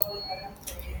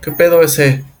¿Qué pedo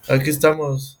ese? Aquí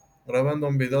estamos grabando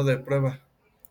un video de prueba.